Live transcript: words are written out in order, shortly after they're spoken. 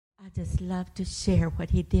just love to share what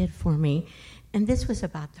he did for me. And this was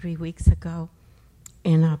about 3 weeks ago.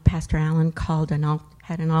 And Pastor Allen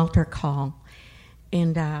had an altar call.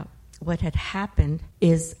 And what had happened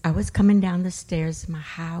is I was coming down the stairs of my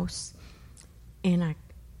house. And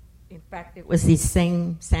in fact, it was these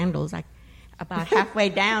same sandals. About halfway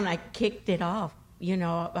down, I kicked it off. You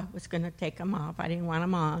know, I was going to take them off. I didn't want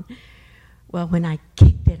them on. Well, when I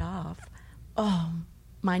kicked it off,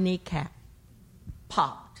 my kneecap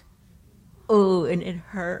popped. Oh, and it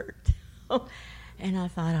hurt. And I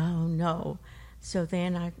thought, oh, no. So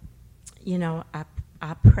then I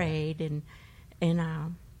prayed and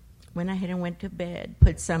went ahead and went to bed,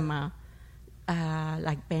 put some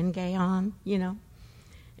like Bengay on, you know.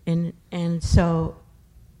 And so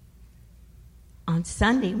on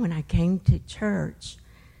Sunday when I came to church,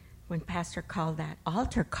 when Pastor called that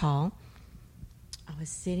altar call, I was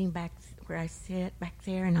sitting back where I sit back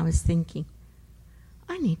there, and I was thinking,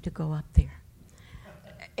 I need to go up there.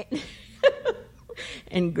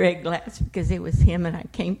 And Greg laughed because it was him that I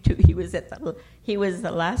came to. He was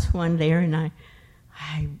the last one there, and I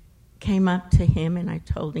came up to him and I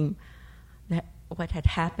told him that what had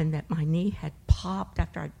happened, that my knee had popped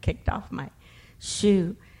after I kicked off my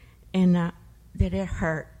shoe, and that it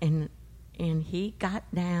hurt. And he got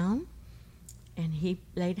down and he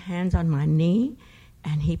laid hands on my knee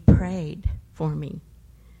and he prayed for me.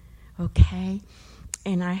 Okay?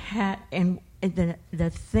 And the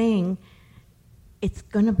thing, it's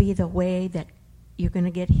going to be the way that you're going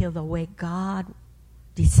to get healed, the way God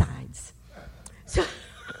decides. So,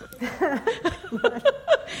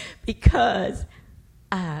 because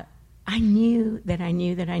I knew that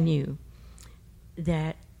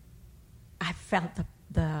I felt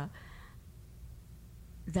the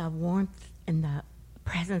warmth and the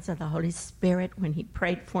presence of the Holy Spirit when he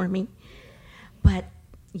prayed for me. But,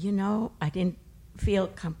 you know, I didn't feel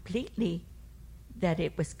completely that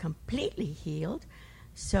it was completely healed.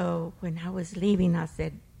 So when I was leaving, I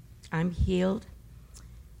said, I'm healed.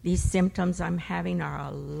 These symptoms I'm having are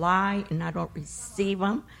a lie, and I don't receive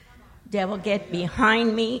them. Devil, get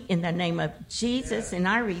behind me in the name of Jesus, and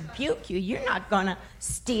I rebuke you. You're not going to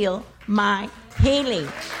steal my healing.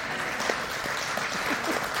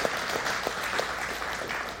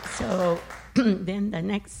 So then the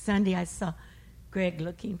next Sunday, I saw Greg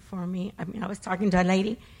looking for me. I was talking to a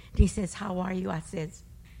lady, and he says, how are you? I says,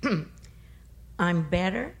 I'm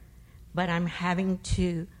better, but I'm having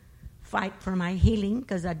to fight for my healing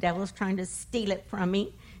because the devil's trying to steal it from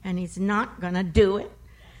me, and he's not going to do it.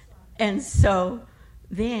 And so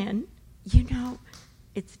then, you know,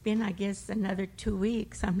 it's been, I guess, another 2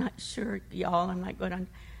 weeks. I'm not sure, y'all. I'm not going to.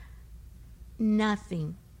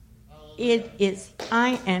 Nothing. It is,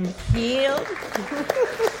 I am healed.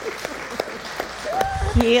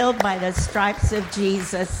 Healed by the stripes of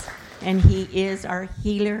Jesus, and he is our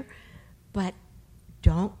healer. But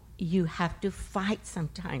you have to fight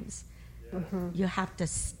sometimes. Mm-hmm. You have to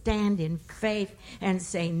stand in faith and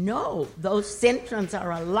say, no, those symptoms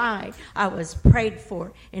are a lie. I was prayed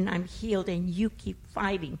for, and I'm healed, and you keep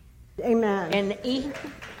fighting. Amen. And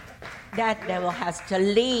that devil has to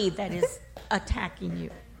leave that is attacking you.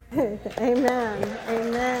 Amen.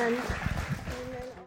 Amen.